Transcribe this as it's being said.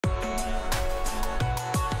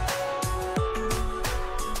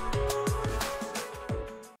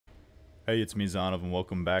Hey, it's me, Zanov, and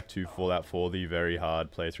welcome back to Fallout 4, the very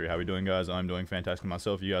hard playthrough. How are we doing, guys? I'm doing fantastic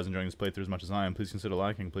myself. If you guys are enjoying this playthrough as much as I am, please consider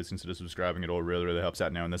liking, please consider subscribing. It all really helps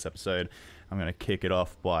out. Now, in this episode, I'm going to kick it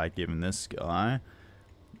off by giving this guy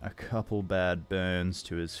a couple bad burns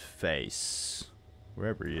to his face.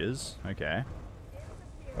 Wherever he is. Okay.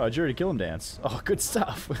 Oh, did you already kill him, Dance? Oh, good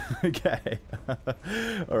stuff. Okay.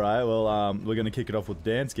 Alright, well, we're going to kick it off with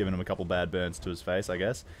Dance, giving him a couple bad burns to his face, I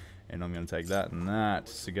guess. And I'm going to take that and that.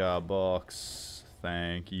 Cigar box.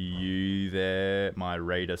 Thank you there, my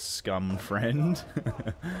raider scum friend.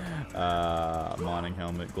 Mining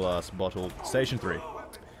helmet, glass bottle. Station 3.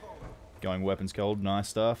 Going weapons cold, nice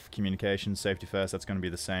stuff. Communications, safety first, that's going to be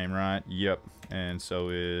the same, right? Yep. And so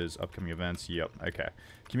is upcoming events. Yep. Okay.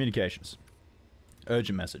 Communications.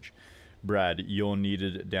 Urgent message. Brad, you're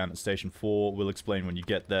needed down at Station 4. We'll explain when you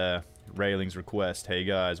get there. Railings request. Hey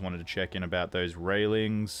guys, wanted to check in about those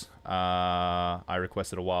railings. I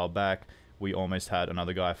requested a while back. We almost had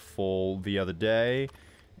another guy fall the other day.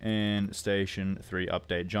 And Station 3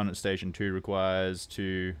 update. John at Station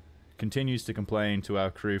 2 continues to complain to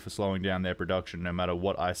our crew for slowing down their production. No matter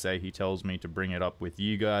what I say, he tells me to bring it up with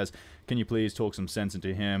you guys. Can you please talk some sense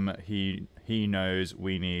into him? He knows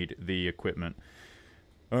we need the equipment.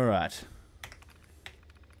 Alright.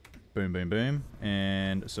 Boom, boom, boom.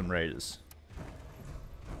 And some raiders.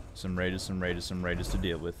 Some raiders to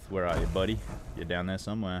deal with. Where are you, buddy? You're down there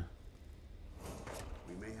somewhere.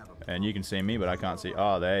 And you can see me, but I can't see.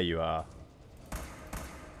 Oh, there you are.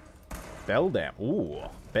 Beldam. Ooh.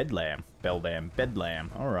 Bedlam. Beldam.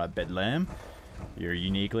 Bedlam. Alright, Bedlam. You're a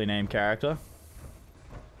uniquely named character.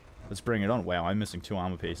 Let's bring it on. Wow, I'm missing 2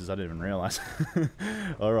 armor pieces. I didn't even realize.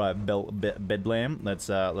 All right, Bedlam. Let's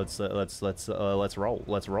roll.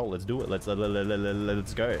 Let's roll. Let's do it. Let's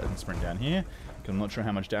go. Let's bring down here. I'm not sure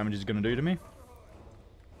how much damage he's gonna do to me.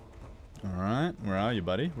 All right, where are you,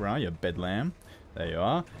 buddy? Where are you, Bedlam? There you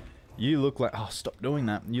are. You look like. Oh, stop doing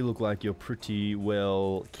that. You look like you're pretty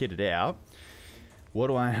well kitted out. What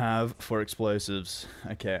do I have for explosives?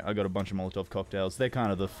 Okay, I got a bunch of Molotov cocktails. They're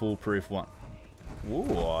kind of the foolproof one. Ooh,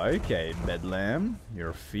 okay, Bedlam. You're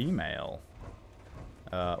a female.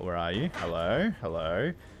 Where are you? Hello,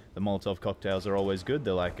 hello. The Molotov cocktails are always good.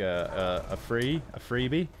 They're like a freebie,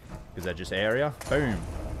 because they're just area. Boom.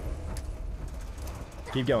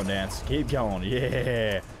 Keep going, Dance. Keep going.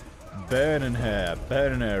 Yeah. Burning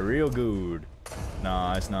her real good.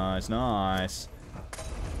 Nice, nice, nice.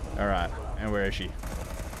 Alright, and where is she?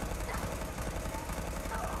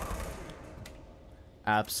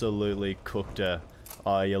 Absolutely cooked her.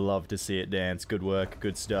 Oh, you love to see it, Dance. Good work,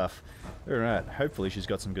 good stuff. Alright, hopefully she's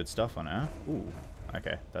got some good stuff on her. Ooh,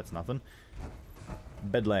 okay, that's nothing.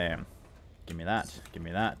 Bedlam. Give me that, give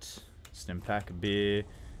me that. Stim pack, beer,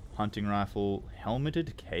 hunting rifle,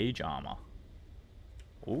 helmeted cage armor.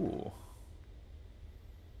 Ooh.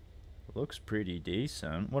 Looks pretty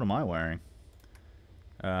decent. What am I wearing?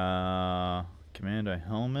 Commando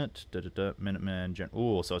helmet, Minuteman gen.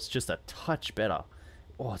 Ooh, so it's just a touch better.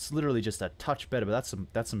 Oh, it's literally just a touch better, but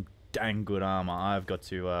that's some dang good armor. I've got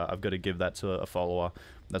to give that to a follower.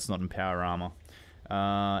 That's not in power armor.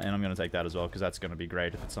 And I'm gonna take that as well, because that's gonna be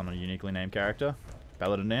great if it's on a uniquely named character.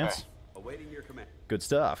 Paladin Dance. Awaiting your command. Good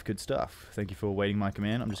stuff, good stuff. Thank you for awaiting my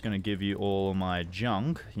command. I'm just gonna give you all my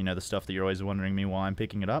junk. You know, the stuff that you're always wondering me why I'm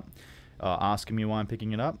picking it up. Asking me why I'm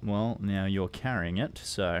picking it up. Well, now you're carrying it,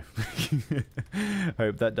 so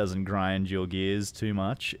hope that doesn't grind your gears too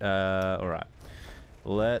much. Alright.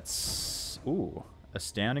 Let's... Ooh.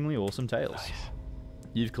 Astoundingly Awesome Tales. Nice.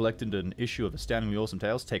 You've collected an issue of Astoundingly Awesome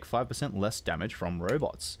Tales. Take 5% less damage from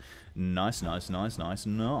robots. Nice, nice, nice, nice,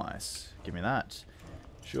 nice. Give me that.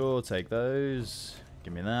 Sure, take those.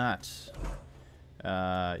 Give me that.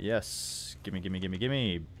 Yes. Gimme, gimme, gimme,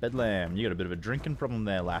 gimme. Bedlam, you got a bit of a drinking problem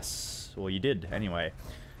there, lass. Or you did, anyway.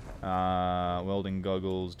 Welding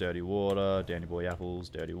goggles, dirty water, Dandy Boy apples,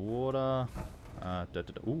 dirty water.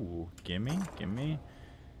 Ooh, gimme, gimme.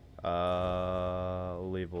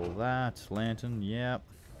 Leave all that. Lantern, yep.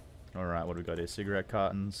 Alright, what do we got here? Cigarette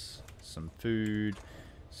cartons, some food,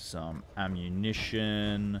 some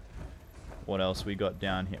ammunition. What else we got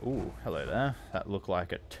down here? Ooh, hello there. That looked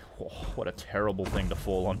like what a terrible thing to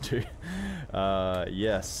fall onto.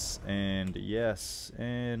 Yes, and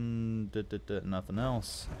nothing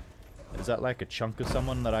else. Is that like a chunk of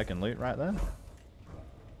someone that I can loot right there?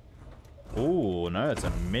 Ooh, no, it's a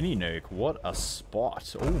mini nuke. What a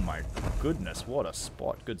spot. Oh my goodness, what a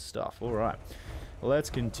spot. Good stuff. Alright. Let's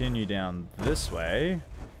continue down this way.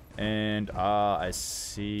 And, I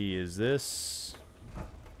see. Is this...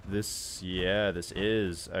 Yeah, this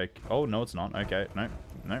is... Okay. Oh, no, it's not. Okay,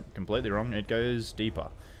 no, completely wrong. It goes deeper.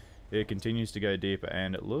 It continues to go deeper,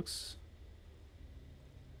 and it looks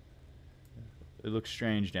It looks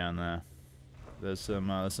strange down there. There's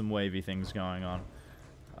some wavy things going on.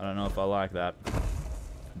 I don't know if I like that.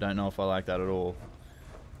 Don't know if I like that at all.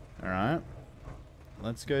 Alright.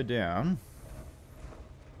 Let's go down.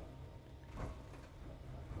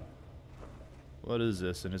 What is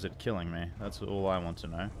this, and is it killing me? That's all I want to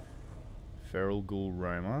know. Feral Ghoul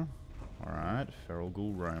Roma. Alright, Feral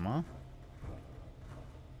Ghoul Roma.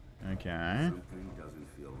 Okay. Something doesn't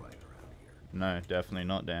feel right around here. No, definitely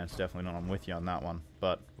not, Dance. Definitely not. I'm with you on that one.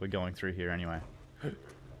 But we're going through here anyway.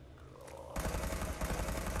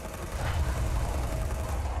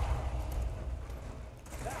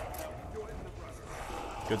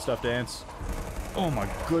 Good stuff, Dance. Oh my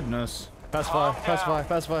goodness. Pacify, pacify,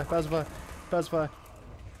 pacify, pacify, pacify.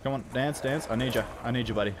 Come on, Dance, Dance. I need you. I need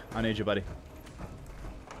you, buddy. I need you, buddy.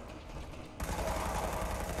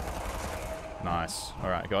 Nice.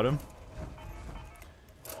 Alright, got him.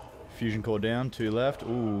 Fusion core down, 2 left.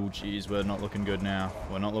 Ooh, jeez, we're not looking good now.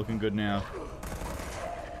 We're not looking good now.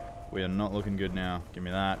 We are not looking good now. Give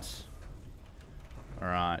me that.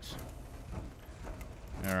 Alright.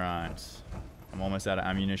 Alright. I'm almost out of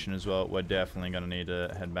ammunition as well. We're definitely going to need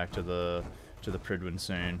to head back to the Pridwin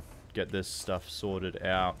soon. Get this stuff sorted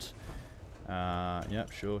out.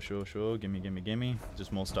 Yep, sure. Gimme.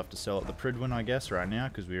 Just more stuff to sell at the Pridwin, I guess, right now,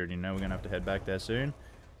 because we already know we're going to have to head back there soon.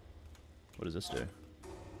 What does this do?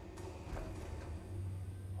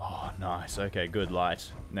 Oh, nice. Okay, good light.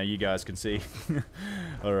 Now you guys can see.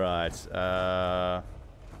 Alright. Oh,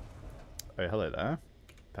 hello there.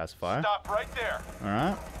 Pacifier. Stop right there.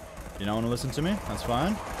 Alright. You don't want to listen to me? That's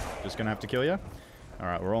fine. Just going to have to kill you.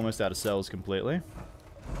 Alright, we're almost out of cells completely.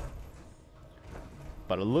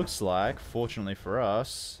 But it looks like, fortunately for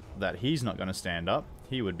us, that he's not going to stand up.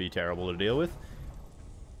 He would be terrible to deal with.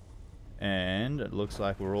 And it looks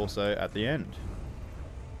like we're also at the end.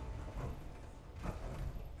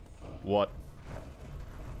 What?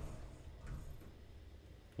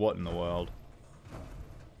 What in the world?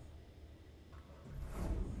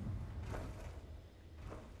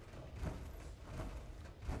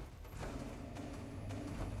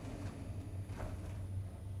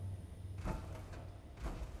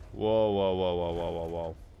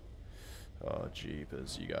 Whoa. Oh,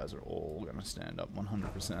 jeepers. You guys are all gonna stand up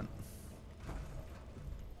 100%.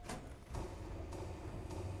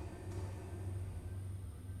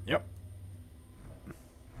 Yep.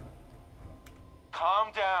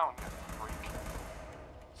 Calm down, freak.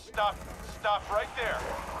 Stop right there.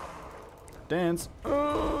 Dance.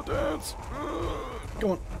 Oh, Dance.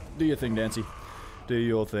 Come on. Do your thing, Dancy. Do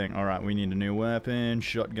your thing. Alright, we need a new weapon.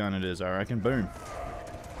 Shotgun it is, I reckon. Boom.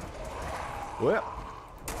 Well.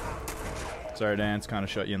 Sorry, Dance. Kind of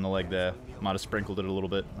shot you in the leg there. Might have sprinkled it a little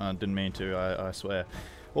bit. Didn't mean to, I swear.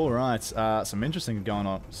 Alright, some interesting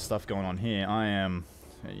stuff going on here. I am...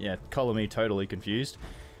 Yeah, color me totally confused.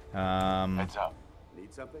 Heads up.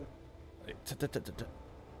 Need something?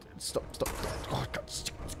 Stop. Oh, God.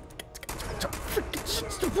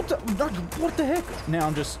 What the heck? Now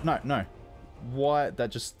I'm just... No. Why?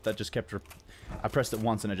 That just kept... I pressed it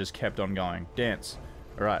once and it just kept on going. Dance.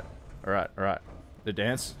 Alright. The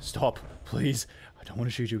Dance. Stop. Please. I don't want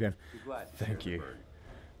to shoot you again. Thank you.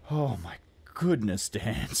 Oh my goodness,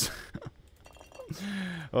 Dance.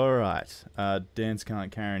 Alright. Dance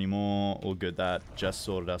can't carry anymore. All good. That just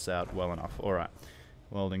sorted us out well enough. Alright.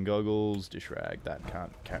 Welding goggles, dish rag. That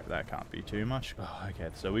can't be too much. Oh, okay,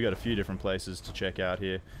 so we got a few different places to check out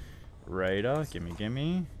here. Radar,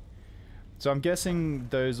 gimme. So I'm guessing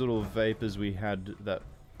those little vapors we had that...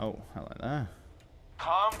 Oh, hello there.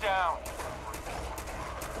 Calm down.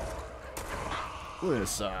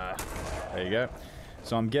 There you go.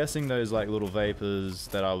 So I'm guessing those like little vapors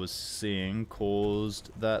that I was seeing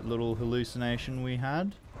caused that little hallucination we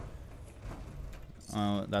had.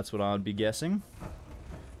 That's what I would be guessing.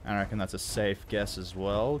 And I reckon that's a safe guess as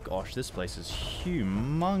well. Gosh, this place is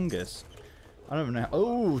humongous. I don't even know.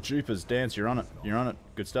 Oh, jeepers, Dance, you're on it.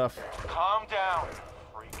 Good stuff. Calm down,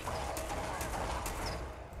 freak.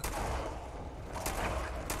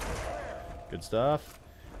 Good stuff.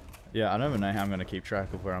 Yeah, I don't even know how I'm going to keep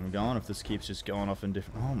track of where I'm going if this keeps just going off in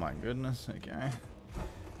different... Oh my goodness, okay.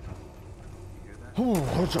 Oh,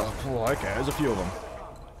 okay, there's a few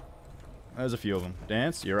of them.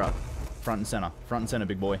 Dance, you're up. Front and center,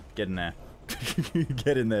 big boy. Get in there.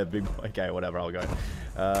 Get in there, big boy. Okay, whatever, I'll go.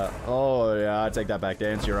 Oh, yeah, I take that back.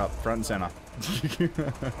 Dance, you're up. Front and center.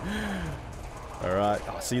 Alright.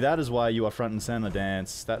 Oh, see, that is why you are front and center,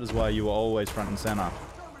 Dance. That is why you are always front and center.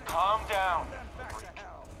 Calm down.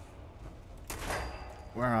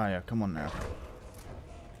 Where are you? Come on now.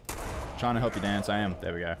 Trying to help you, Dance. I am.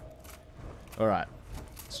 There we go. Alright.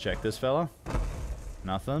 Let's check this fella.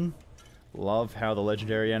 Nothing. Love how the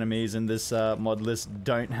legendary enemies in this mod list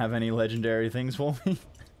don't have any legendary things for me.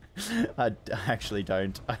 I actually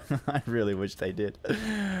don't. I really wish they did.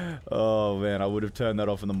 Oh man, I would have turned that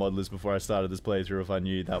off in the mod list before I started this playthrough if I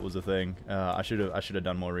knew that was a thing. I should have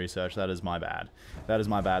done more research. That is my bad. That is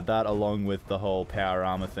my bad. That along with the whole power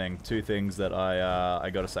armor thing, two things that I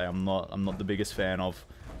gotta say I'm not the biggest fan of.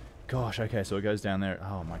 Gosh, okay, so it goes down there.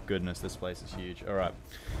 Oh my goodness, this place is huge. Alright.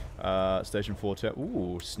 Station 4.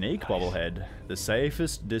 Ooh, sneak bobblehead. The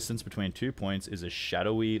safest distance between 2 points is a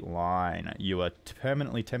shadowy line. You are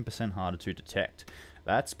permanently 10% harder to detect.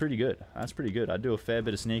 That's pretty good. That's pretty good. I'd do a fair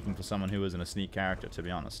bit of sneaking for someone who isn't a sneak character, to be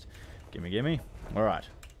honest. Gimme, gimme. Alright.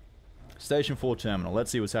 Station 4 terminal.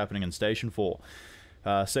 Let's see what's happening in Station 4.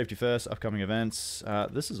 Safety first, upcoming events.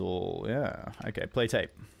 This is all, yeah. Okay, play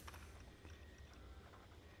tape.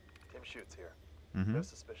 Shoots here. No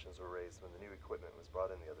suspicions were raised when the new equipment was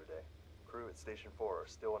brought in the other day. Crew at Station 4 are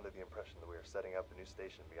still under the impression that we are setting up a new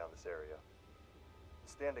station beyond this area.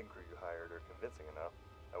 The standing crew you hired are convincing enough.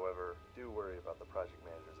 However, do worry about the project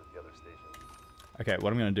managers at the other stations. Okay,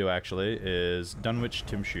 what I'm going to do actually is Dunwich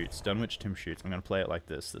Tim Shoots. Dunwich Tim Shoots. I'm going to play it like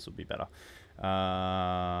this. This will be better.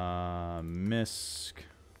 Misc.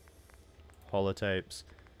 Holotapes.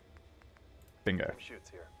 Bingo. Tim Shoots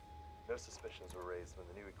here. No suspicions were raised when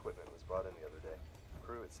the new equipment was brought in the other day.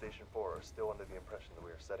 Crew at Station 4 are still under the impression that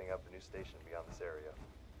we are setting up a new station beyond this area.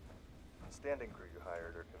 The standing crew you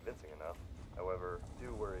hired are convincing enough. However,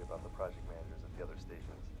 do worry about the project managers at the other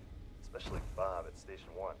stations, especially Bob at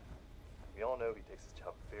Station 1. We all know he takes his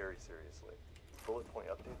job very seriously. Bullet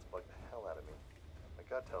point updates bug the hell out of me. My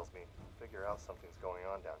gut tells me figure out something's going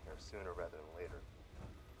on down here sooner rather than later.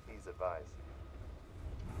 Please advise.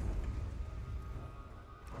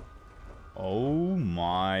 Oh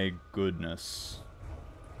my goodness.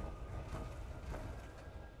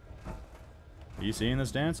 Are you seeing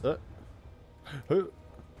this dance? Who?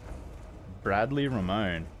 Bradley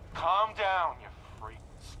Ramone. Calm down, you freak.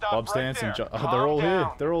 Stop Bob right Stanson. there. Oh, they're all here.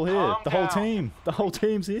 They're all here. Calm The whole down. team. The whole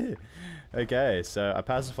team's here. Okay, so I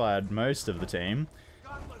pacified most of the team,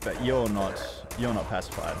 but you're not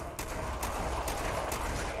pacified.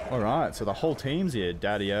 Alright, so the whole team's here.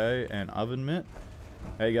 Daddy-O and Oven Mitt.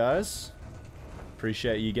 Hey guys.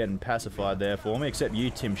 Appreciate you getting pacified there for me, except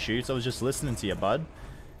you, Tim Shoots. I was just listening to you, bud.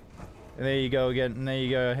 And there you go again. And there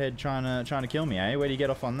you go ahead trying to kill me, eh? Where do you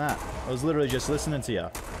get off on that? I was literally just listening to you.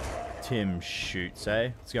 Tim Shoots,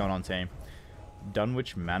 eh? What's going on, team?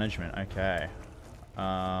 Dunwich Management. Okay.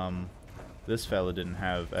 This fella didn't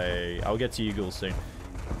have a... I'll get to you ghouls soon.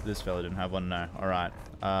 This fella didn't have one, no. Alright.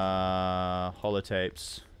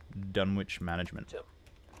 Holotapes. Dunwich Management. Tim,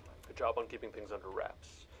 good job on keeping things under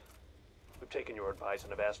wraps. We've taken your advice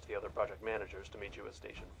and have asked the other project managers to meet you at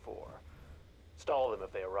Station 4. Stall them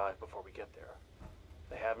if they arrive before we get there.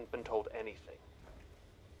 They haven't been told anything.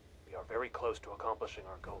 We are very close to accomplishing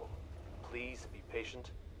our goal. Please be patient.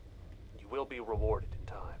 You will be rewarded in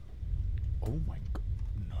time. Oh my god.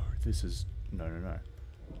 No, this is... No.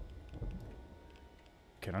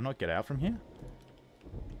 Can I not get out from here?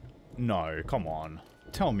 No, come on.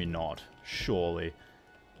 Tell me not. Surely.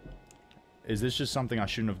 Is this just something I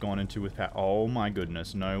shouldn't have gone into with power? Oh my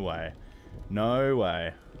goodness, no way. No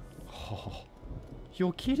way. Oh,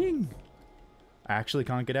 you're kidding. I actually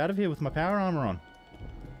can't get out of here with my power armor on.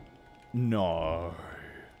 No.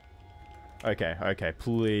 Okay,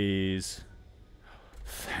 please.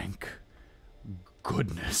 Thank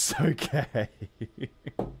goodness. Okay.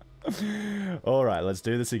 Alright, let's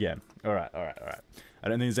do this again. Alright. I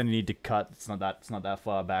don't think there's any need to cut. It's not that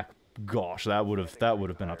far back. Gosh, that would have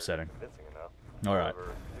been upsetting. Alright.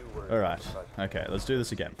 Okay, let's do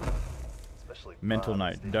this again. Mental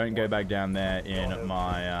note, don't go back down there in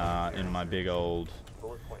my big old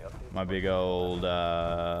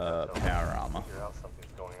power armor.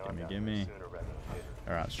 Gimme.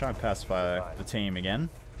 Alright, let's try and pacify the team again.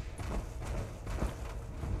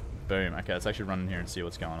 Boom. Okay, let's actually run in here and see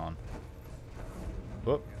what's going on.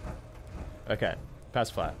 Whoop. Okay,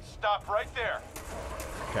 pacify. Stop right there.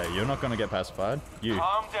 Okay, you're not gonna get pacified. You.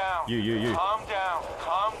 Calm down. You. Calm down.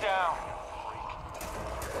 Calm down.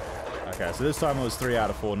 Okay, so this time it was 3 out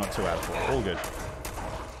of 4, not 2 out of 4. All good.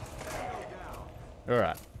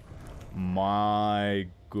 Alright. My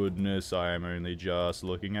goodness, I am only just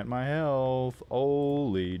looking at my health.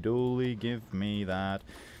 Holy dooly, give me that.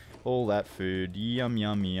 All that food. Yum,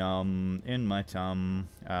 yum, yum. In my tum.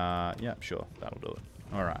 Yeah, sure. That'll do it.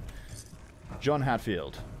 Alright. John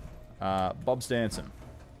Hatfield. Bob Stanson.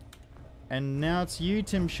 And now it's you,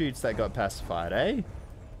 Tim Shoots, that got pacified, eh?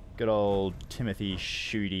 Good old Timothy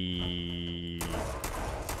Shooty.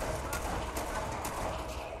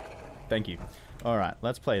 Thank you. Alright,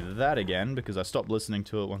 let's play that again, because I stopped listening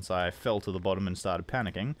to it once I fell to the bottom and started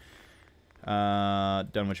panicking.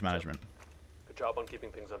 Dunwich Management. Good job on keeping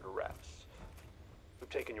things under wraps. We've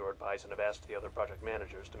taken your advice and have asked the other project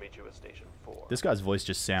managers to meet you at Station 4. This guy's voice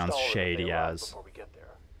just sounds Stall them if they shady arrive as. before we get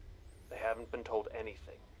there. They haven't been told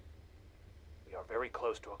anything. We are very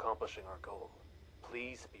close to accomplishing our goal.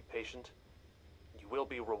 Please be patient. You will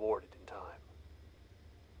be rewarded in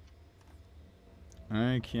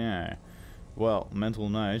time. Okay. Well, mental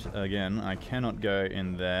note, again, I cannot go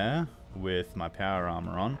in there with my power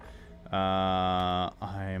armor on.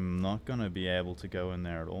 I'm not going to be able to go in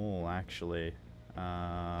there at all, actually.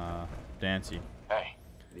 Dancy. Hey.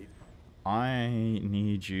 I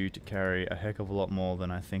need you to carry a heck of a lot more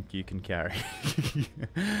than I think you can carry.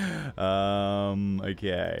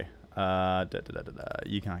 Okay.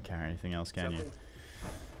 You can't carry anything else, can you?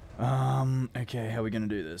 Okay, how are we gonna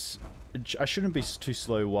do this? I shouldn't be too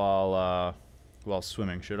slow while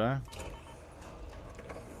swimming, should I?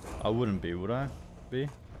 I wouldn't be, would I? Be?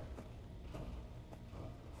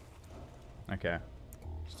 Okay.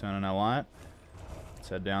 Just turn on our light. Let's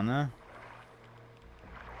head down there.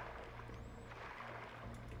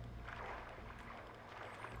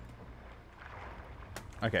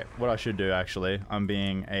 Okay, what I should do, actually, I'm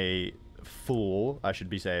being a fool. I should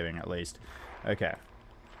be saving, at least. Okay.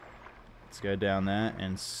 Let's go down there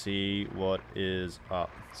and see what is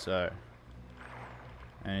up. So,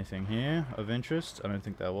 anything here of interest? I don't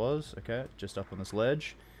think there was. Okay, just up on this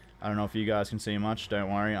ledge. I don't know if you guys can see much.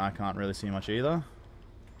 Don't worry, I can't really see much either.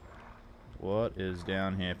 What is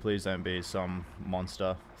down here? Please don't be some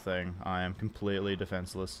monster thing. I am completely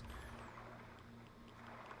defenseless.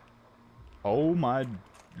 Oh my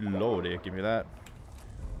lordy, give me that.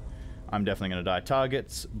 I'm definitely going to die.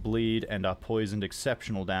 Targets bleed and are poisoned.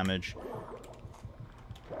 Exceptional damage.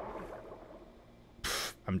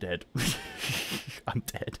 Pfft, I'm dead. I'm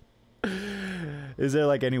dead. Is there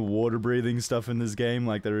like any water breathing stuff in this game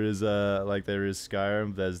like there is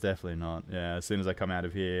Skyrim? There's definitely not. Yeah, as soon as I come out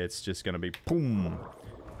of here, it's just going to be boom.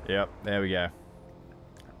 Yep, there we go.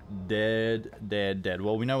 Dead, dead, dead.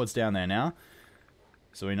 Well, we know what's down there now.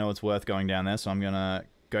 So we know it's worth going down there, so I'm going to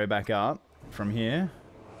go back up from here.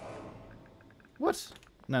 What?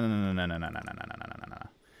 No, no, no, no, no, no, no, no, no, no, no, no, no.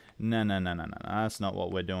 No, no, no, no, no. That's not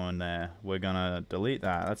what we're doing there. We're going to delete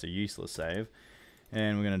that. That's a useless save.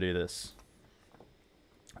 And we're going to do this.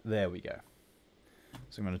 There we go.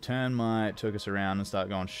 So I'm going to turn my Turkus around and start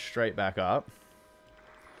going straight back up.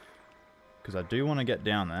 Because I do want to get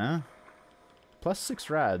down there. Plus 6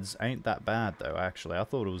 rads ain't that bad, though, actually. I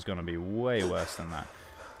thought it was going to be way worse than that.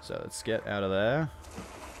 So let's get out of there.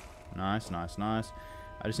 Nice, nice, nice.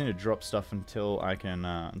 I just need to drop stuff until I can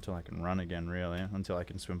run again, really. Until I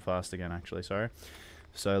can swim fast again, actually, sorry.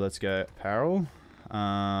 So let's go apparel.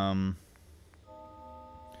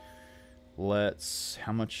 Let's...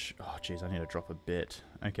 How much... Oh, jeez, I need to drop a bit.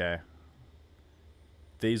 Okay.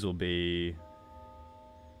 These will be...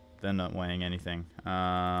 They're not weighing anything.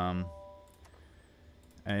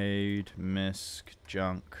 Aid, misc,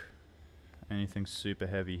 junk. Anything super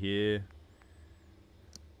heavy here?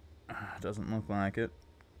 Doesn't look like it.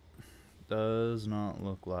 Does not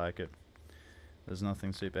look like it. There's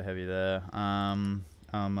nothing super heavy there.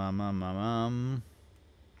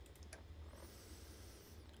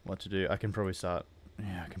 What to do? I can probably start...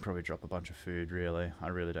 Yeah, I can probably drop a bunch of food, really. I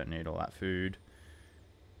really don't need all that food.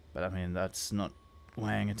 But, I mean, that's not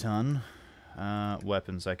weighing a ton.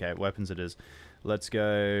 Weapons. Okay, weapons it is. Let's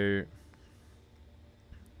go...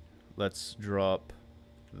 Let's drop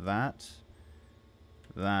that.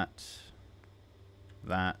 That.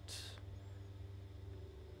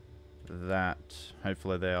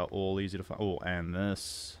 Hopefully they are all easy to find. Oh, and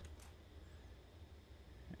this.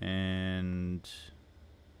 And...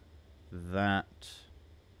 that.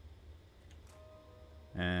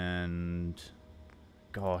 And...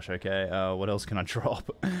 Gosh, okay, what else can I drop?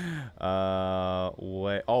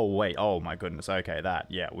 Wait, oh my goodness, okay, that,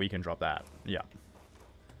 yeah, we can drop that, yeah.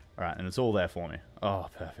 Alright, and it's all there for me. Oh,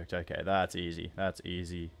 perfect, okay, that's easy, that's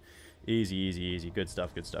easy. Easy, easy, easy, good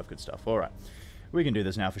stuff, good stuff, good stuff. Alright, we can do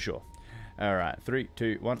this now for sure. Alright, 3,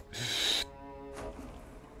 2, 1.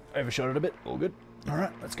 Overshot it a bit, all good.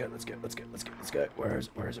 Alright, let's go, let's go, let's go, let's go, let's go. Where is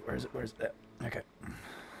it, where is it, where is it, where is it? There, okay.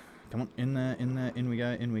 Come on, in there, in we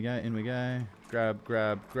go, in we go, in we go. Grab,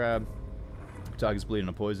 grab, grab. Target's bleeding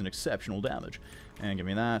or poison, exceptional damage. And give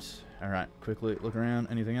me that. Alright, quickly look around.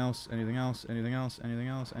 Anything else? Anything else? Anything else? Anything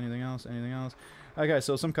else? Anything else? Anything else? Okay,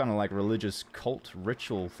 so some kind of like religious cult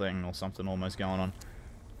ritual thing or something almost going on.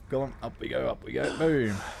 Go on, up we go,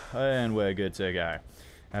 boom. And we're good to go.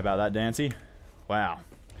 How about that, Dancy? Wow.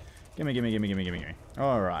 Gimme, gimme, gimme, gimme, gimme, gimme.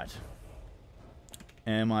 Alright.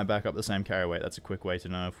 Am I back up the same carry weight? That's a quick way to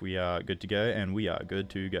know if we are good to go, and we are good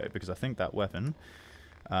to go, because I think that weapon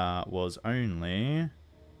was only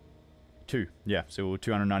 2. Yeah, so we're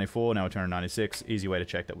 294, now we're 296. Easy way to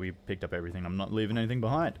check that we picked up everything. I'm not leaving anything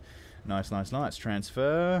behind. Nice, nice, nice.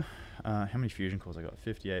 Transfer. How many fusion cores I got?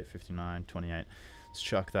 58, 59, 28. Let's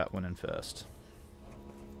chuck that one in first.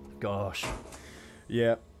 Gosh.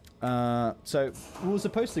 Yeah. So we were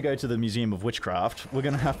supposed to go to the Museum of Witchcraft. We're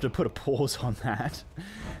going to have to put a pause on that.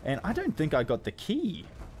 And I don't think I got the key.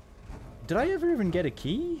 Did I ever even get a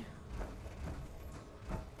key?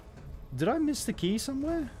 Did I miss the key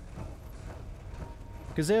somewhere?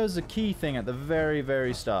 Because there was a key thing at the very,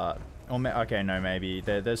 very start. Or okay, no, maybe.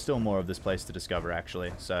 There's still more of this place to discover,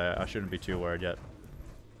 actually. So I shouldn't be too worried yet.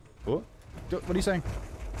 Oh, what are you saying?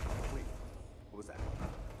 Wait, what was that?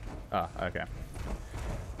 Ah, okay.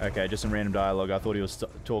 Okay, just some random dialogue. I thought he was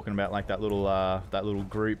talking about like that little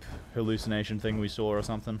group hallucination thing we saw or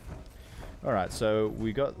something. All right, so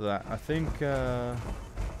we got that. I think I'm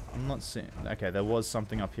not seeing. Okay, there was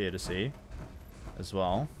something up here to see as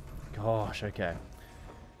well. Gosh, okay.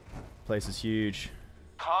 Place is huge.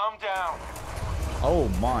 Calm down. Oh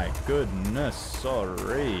my goodness,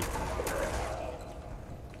 sorry.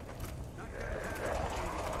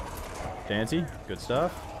 Dancy, good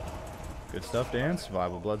stuff. Good stuff, Dance.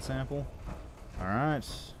 Viable blood sample. Alright.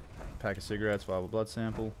 Pack of cigarettes, viable blood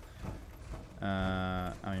sample.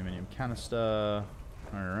 Aluminium canister.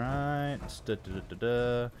 Alright.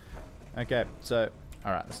 Okay, so,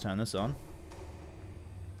 alright, let's turn this on.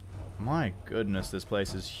 My goodness, this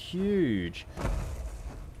place is huge.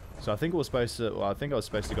 So I think we're supposed to, well, I think I was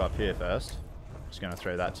supposed to go up here first. Just gonna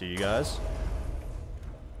throw that to you guys.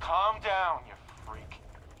 Calm down, you freak.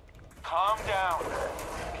 Calm down.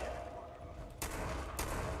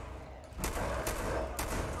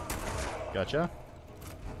 Gotcha.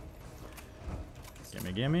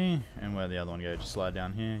 Gimme, gimme. And where'd the other one go? Just slide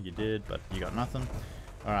down here. You did, but you got nothing.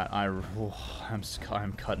 Alright,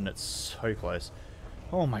 I'm cutting it so close.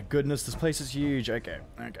 Oh my goodness, this place is huge. Okay,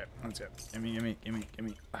 okay, let's go. Gimme, gimme, gimme,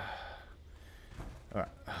 gimme. Alright.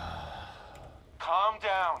 Calm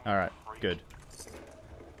down. Alright, good.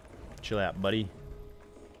 Chill out, buddy.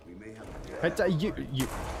 We may have Hey,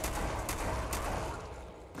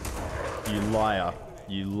 you liar.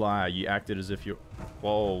 You liar. You acted as if you're...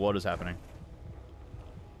 Whoa, what is happening?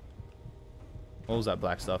 What was that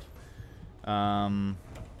black stuff?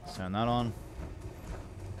 Let's turn that on.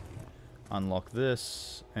 Unlock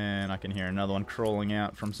this, and I can hear another one crawling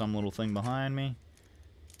out from some little thing behind me.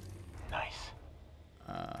 Nice.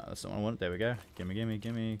 That's not what I want. There we go. Gimme, gimme,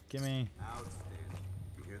 gimme, gimme. outstanding.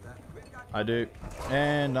 You hear that? I do.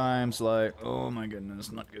 And I'm slow. Oh my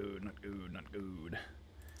goodness. Not good, not good, not good.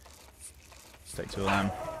 Let's take 2 of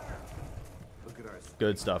them. Look at our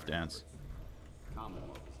Good stuff, Dance.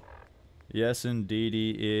 Commonwealth. Yes,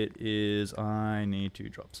 indeedy, it is. I need to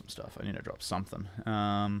drop some stuff. I need to drop something.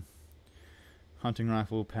 Hunting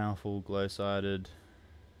rifle, powerful, glow-sighted.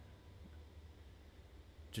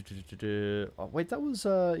 Oh, wait, that was,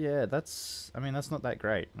 yeah, that's, I mean, that's not that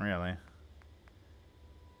great, really.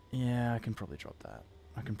 Yeah, I can probably drop that.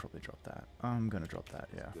 I can probably drop that. I'm gonna drop that,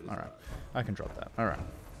 yeah. Alright, I can drop that. Alright,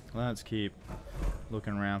 let's keep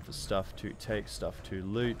looking around for stuff to take, stuff to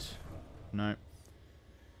loot. Nope.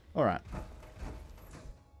 Alright.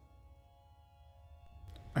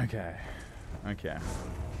 Okay. Okay.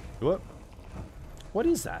 Whoop. What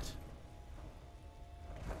is that?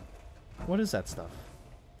 What is that stuff?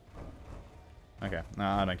 Okay, no,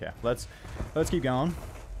 I don't care. Let's keep going.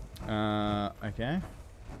 Okay.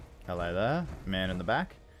 Hello there, man in the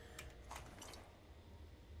back.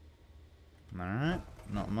 All right,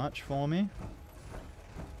 not much for me.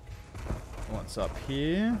 What's up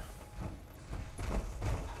here?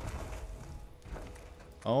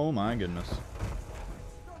 Oh my goodness.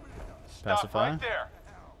 Stop Pacify. right there.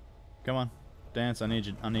 Come on, Dance. I need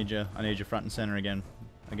you front and center again,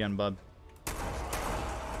 bud.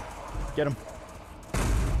 Get him.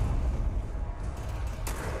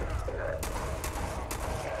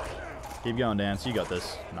 Keep going, Dance. You got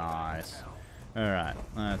this. Nice. Alright,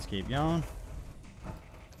 let's keep going.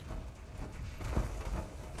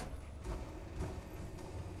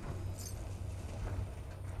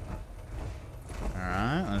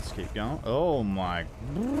 Alright, let's keep going. Oh my.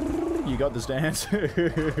 You got this, Dance. Calm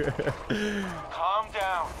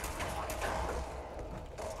down.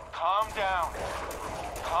 Calm down.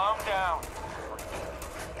 Calm down.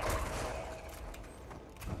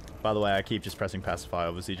 By the way, I keep just pressing pacify,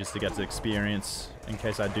 obviously, just to get the experience in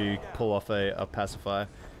case I do pull off a pacify.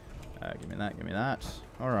 Give me that, give me that.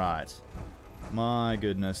 Alright. My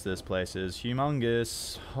goodness, this place is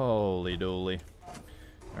humongous. Holy dooly.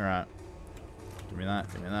 Alright. Give me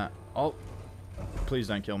that, give me that. Oh! Please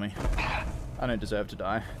don't kill me. I don't deserve to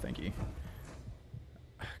die. Thank you.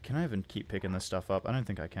 Can I even keep picking this stuff up? I don't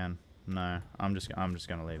think I can. No. I'm just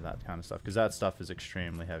gonna leave that kind of stuff, because that stuff is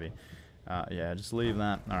extremely heavy. Yeah, just leave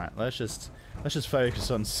that. Alright, let's just focus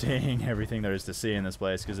on seeing everything there is to see in this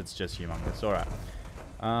place, because it's just humongous. Alright.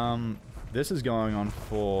 This is going on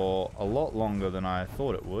for a lot longer than I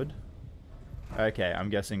thought it would. Okay, I'm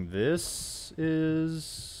guessing this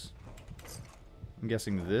is... I'm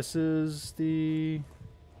guessing this is the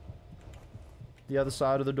other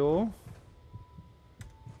side of the door.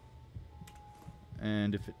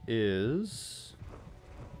 And if it is...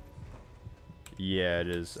 Yeah, it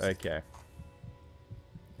is. Okay.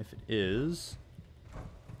 If it is...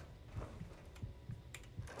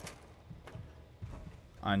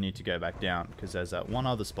 I need to go back down, because there's that one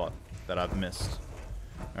other spot that I've missed.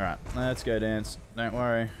 Alright, let's go dance. Don't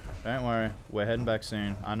worry. Don't worry. We're heading back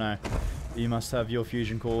soon. I know. You must have your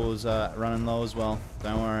fusion cores running low as well.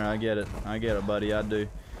 Don't worry, I get it. I get it, buddy. I do.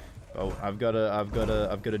 Oh, I've got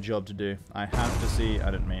a job to do. I have to see.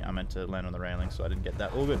 I meant to land on the railing, so I didn't get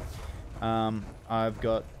that. All good. I've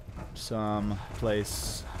got some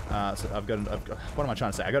place. So what am I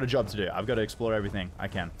trying to say? I got a job to do. I've got to explore everything I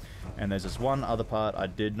can. And there's this one other part I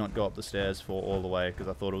did not go up the stairs for all the way, because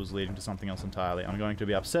I thought it was leading to something else entirely. I'm going to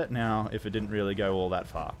be upset now if it didn't really go all that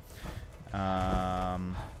far.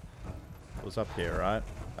 It was up here, right?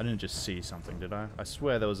 I didn't just see something, did I? I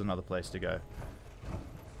swear there was another place to go.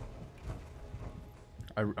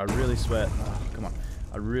 I really swear... Oh, come on.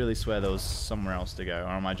 I really swear there was somewhere else to go. Or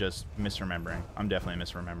am I just misremembering? I'm definitely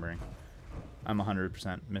misremembering. I'm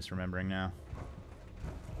 100% misremembering now.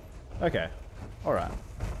 Okay. Alright.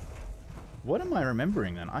 What am I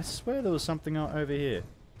remembering then? I swear there was something over here.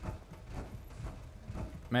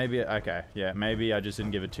 Maybe... Okay. Yeah, maybe I just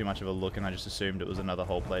didn't give it too much of a look and I just assumed it was another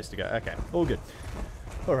whole place to go. Okay. All good.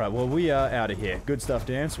 Alright, well, we are out of here. Good stuff,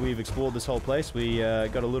 Dance. We've explored this whole place. We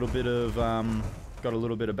got a little bit of... got a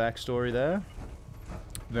little bit of backstory there.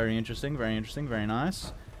 Very interesting, very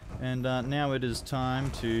nice. And now it is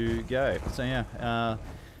time to go. So yeah,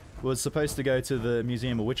 was supposed to go to the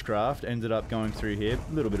Museum of Witchcraft. Ended up going through here.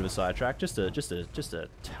 A little bit of a sidetrack, just a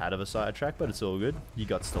tad of a sidetrack, but it's all good. You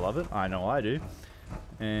got to love it. I know I do.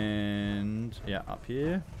 And yeah, up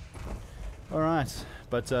here. All right,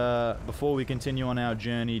 but before we continue on our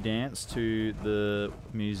journey, Dance, to the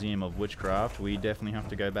Museum of Witchcraft, we definitely have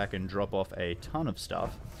to go back and drop off a ton of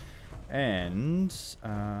stuff. And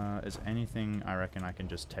is anything I reckon I can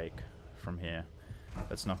just take from here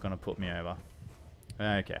that's not going to put me over?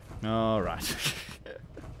 Okay, all right.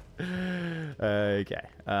 Okay,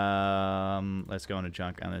 let's go into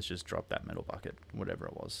junk and let's just drop that metal bucket, whatever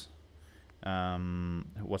it was.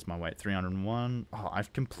 What's my weight? 301. Oh,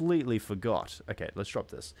 I've completely forgot. Okay, let's drop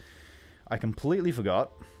this. I completely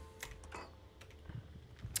forgot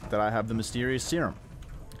that I have the mysterious serum.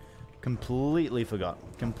 Completely forgot.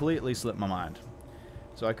 Completely slipped my mind.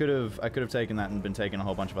 So I could have taken that and been taking a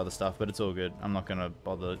whole bunch of other stuff, but it's all good. I'm not gonna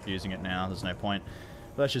bother using it now. There's no point.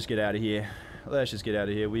 Let's just get out of here. Let's just get out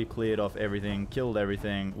of here. We cleared off everything, killed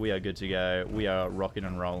everything. We are good to go. We are rocking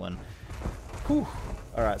and rolling. Whew.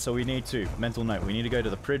 Alright, so we need to, mental note, we need to go to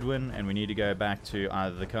the Pridwin, and we need to go back to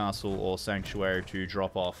either the castle or sanctuary to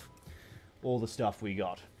drop off all the stuff we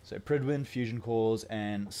got. So Pridwin, fusion cores,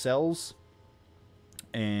 and cells,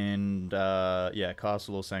 and yeah,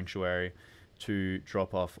 castle or sanctuary to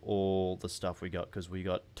drop off all the stuff we got, because we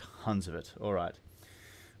got tons of it. Alright.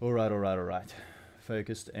 Alright.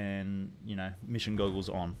 Focused and, you know, mission goggles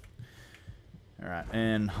on. Alright,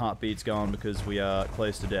 and heartbeat's going because we are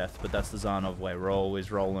close to death, but that's the Zarnov way. We're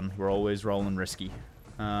always rolling risky.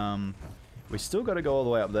 We still got to go all the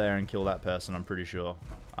way up there and kill that person, I'm pretty sure.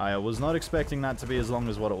 I was not expecting that to be as long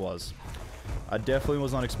as what it was. I definitely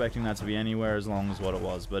was not expecting that to be anywhere as long as what it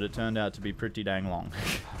was, but it turned out to be pretty dang long.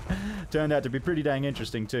 Turned out to be pretty dang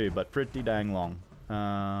interesting too, but pretty dang long.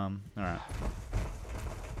 Alright.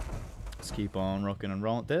 Let's keep on rocking and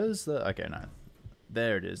rolling. There's the... Okay, no.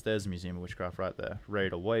 There it is. There's the Museum of Witchcraft right there.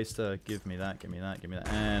 Raider Waster. Give me that, give me that, give me that.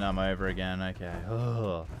 And I'm over again. Okay.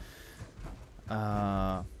 Oh.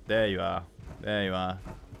 There you are. There you are.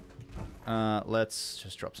 Let's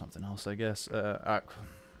just drop something else, I guess.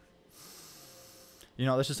 You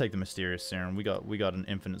know, let's just take the Mysterious Serum. We got an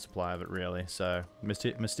infinite supply of it, really. So,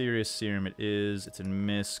 Mysterious Serum it is. It's in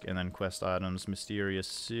Misk, and then quest items. Mysterious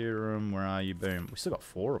Serum, where are you? Boom. We still got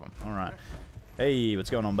 4 of them. Alright. Hey, what's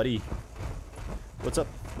going on, buddy? What's up?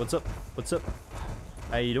 What's up? What's up?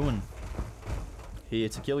 How you doing? Here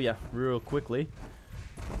to kill ya real quickly.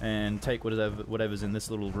 And take whatever's in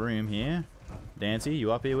this little room here. Dancy,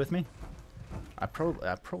 you up here with me? I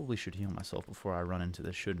probably should heal myself before I run into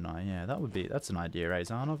this, shouldn't I? Yeah, that's an idea,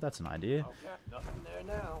 Azanov. That's an idea. Oh, yeah, nothing there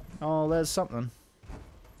now. Oh, there's something.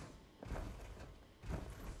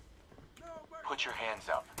 Put your hands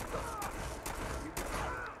up.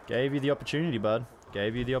 Gave you the opportunity, bud.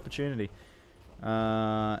 Gave you the opportunity.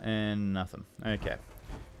 And nothing. Okay.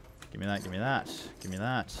 Give me that, give me that, give me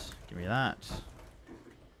that, give me that.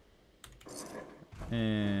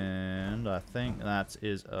 And I think that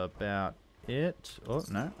is about it. Oh,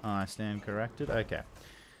 no, I stand corrected. Okay.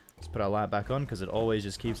 Let's put our light back on because it always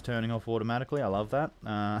just keeps turning off automatically. I love that.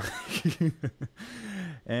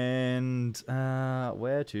 And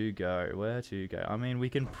where to go? Where to go? I mean, we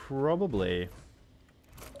can probably,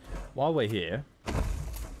 while we're here,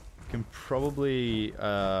 can probably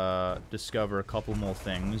discover a couple more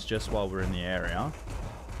things just while we're in the area.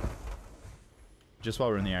 Just while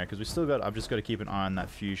we're in the area, because we still got. I've just got to keep an eye on that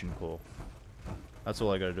fusion core. That's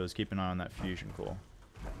all I got to do is keep an eye on that fusion core.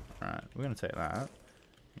 All right, we're gonna take that.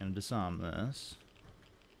 Gonna disarm this.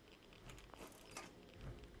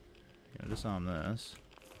 Gonna disarm this.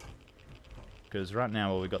 Because right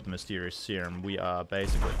now, while we got the mysterious serum, we are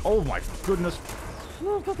basically. Oh my goodness!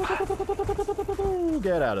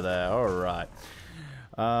 Get out of there. Alright.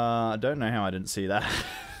 I don't know how I didn't see that.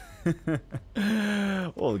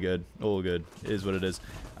 All good. All good. Is what it is.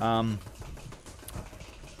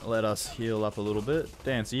 Let us heal up a little bit.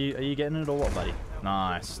 Dance, are you getting it or what, buddy?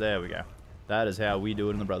 Nice. There we go. That is how we do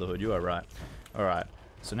it in the Brotherhood. You are right. Alright.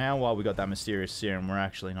 So now while we got that mysterious serum, we're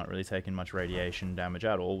actually not really taking much radiation damage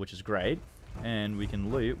at all, which is great. And we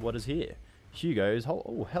can loot what is here. Hugo's whole.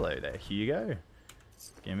 Oh, hello there, Hugo.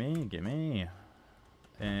 Gimme, gimme.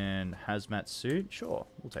 And hazmat suit. Sure,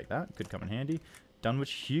 we'll take that. Could come in handy.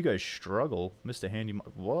 Dunwich Hugo struggle. Mr. Handy.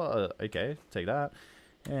 What? Okay, take that.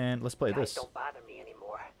 And let's play this. Don't bother me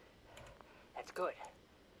anymore. That's good.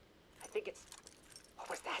 I think it's. What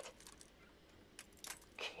was that?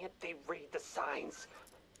 Can't they read the signs?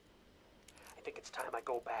 I think it's time I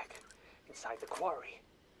go back inside the quarry.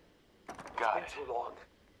 Got It's it. been too long.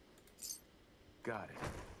 Got it.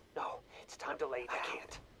 No, it's time to lay down. I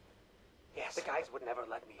can't. Yes. The guys would never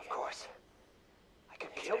let me in. Of course. I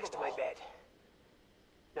could kill them all. My bed.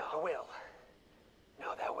 No, I will.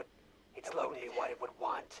 No, that would. It's loaded. What it would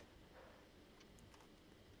want.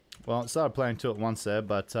 Well, it started playing two at once there,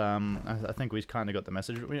 but I think we kind of got the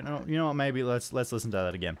message. You know what? Maybe let's listen to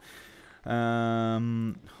that again.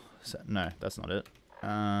 No, that's not it.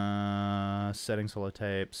 Settings,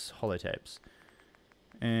 holotapes,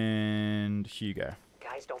 and Hugo.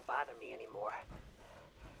 Guys don't bother me anymore.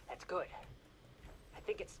 That's good. I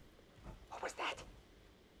think it's. What was that?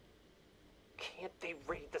 Can't they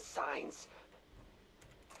read the signs?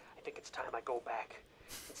 I think it's time I go back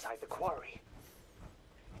inside the quarry.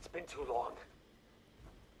 It's been too long.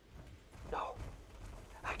 No,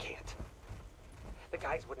 I can't. The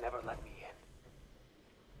guys would never let me in.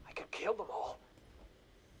 I could kill them all.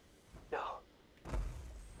 No.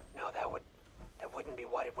 No, that wouldn't be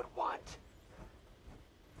what it would want.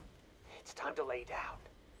 It's time to lay down.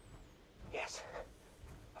 Yes,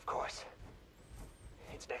 of course.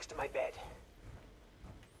 It's next to my bed.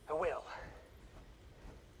 I will.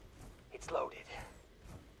 It's loaded.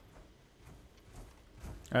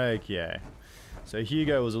 Okay. So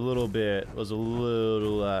Hugo was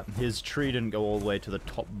his tree didn't go all the way to the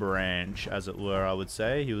top branch, as it were, I would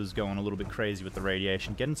say. He was going a little bit crazy with the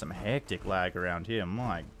radiation, getting some hectic lag around here.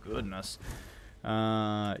 My goodness.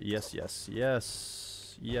 Yes, yes,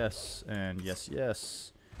 yes. Yes, and yes,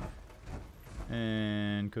 yes.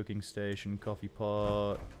 And cooking station, coffee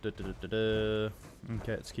pot. Okay,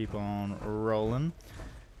 let's keep on rolling.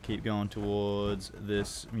 Keep going towards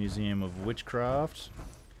this Museum of Witchcraft.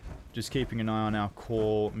 Just keeping an eye on our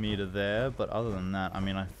core meter there, but other than that, I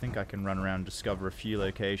mean, I think I can run around and discover a few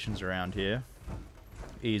locations around here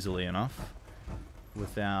easily enough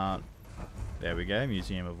without... There we go,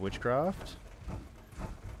 Museum of Witchcraft.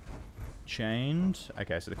 Chained.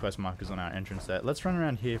 Okay, so the quest marker's on our entrance there. Let's run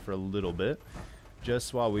around here for a little bit,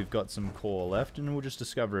 just while we've got some core left, and we'll just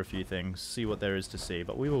discover a few things, see what there is to see,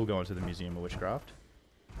 but we will go into the Museum of Witchcraft.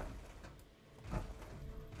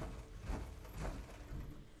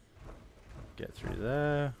 Get through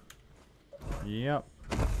there. Yep.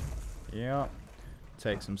 Yep.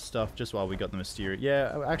 Take some stuff just while we got the mysterious.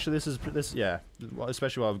 Yeah, actually, yeah.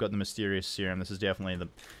 Especially while we've got the mysterious serum, this is definitely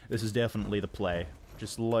the play.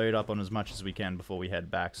 Just load up on as much as we can before we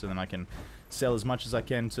head back, so then I can sell as much as I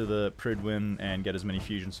can to the Pridwin and get as many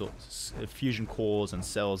fusion cores and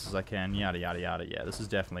cells as I can. Yada yada yada. Yeah, this is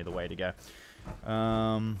definitely the way to go.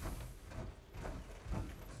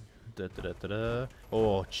 Da, da, da, da, da.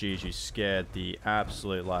 Oh, jeez, you scared the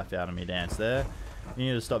absolute life out of me, Dance, there. You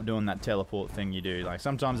need to stop doing that teleport thing you do. Like,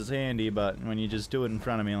 sometimes it's handy, but when you just do it in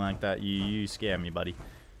front of me like that, you scare me, buddy.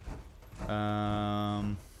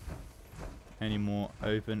 Any more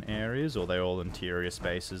open areas? Or are they all interior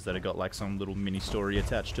spaces that have got like some little mini story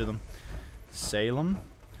attached to them? Salem?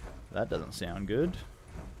 That doesn't sound good.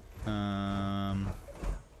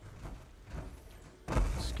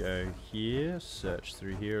 Let's go here, search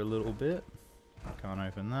through here a little bit. Can't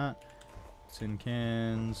open that. Tin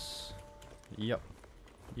cans. Yep.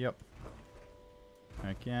 Yep.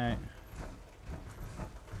 Okay.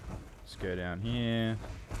 Let's go down here.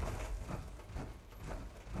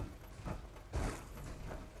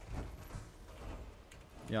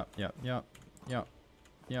 Yep, yep, yep, yep,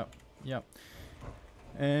 yep, yep.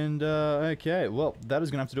 And, okay, well, that is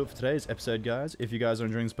going to have to do it for today's episode, guys. If you guys are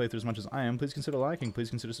enjoying this playthrough as much as I am, please consider liking, please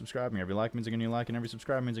consider subscribing. Every like means a new like, and every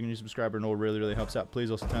subscribe means a new subscriber, and all really, really helps out. Please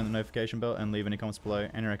also turn the notification bell and leave any comments below,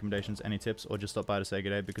 any recommendations, any tips, or just stop by to say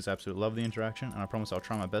good day, because I absolutely love the interaction, and I promise I'll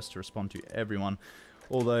try my best to respond to everyone,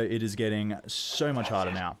 although it is getting so much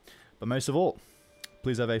harder now. But most of all,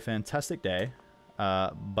 please have a fantastic day.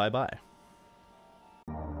 Bye-bye.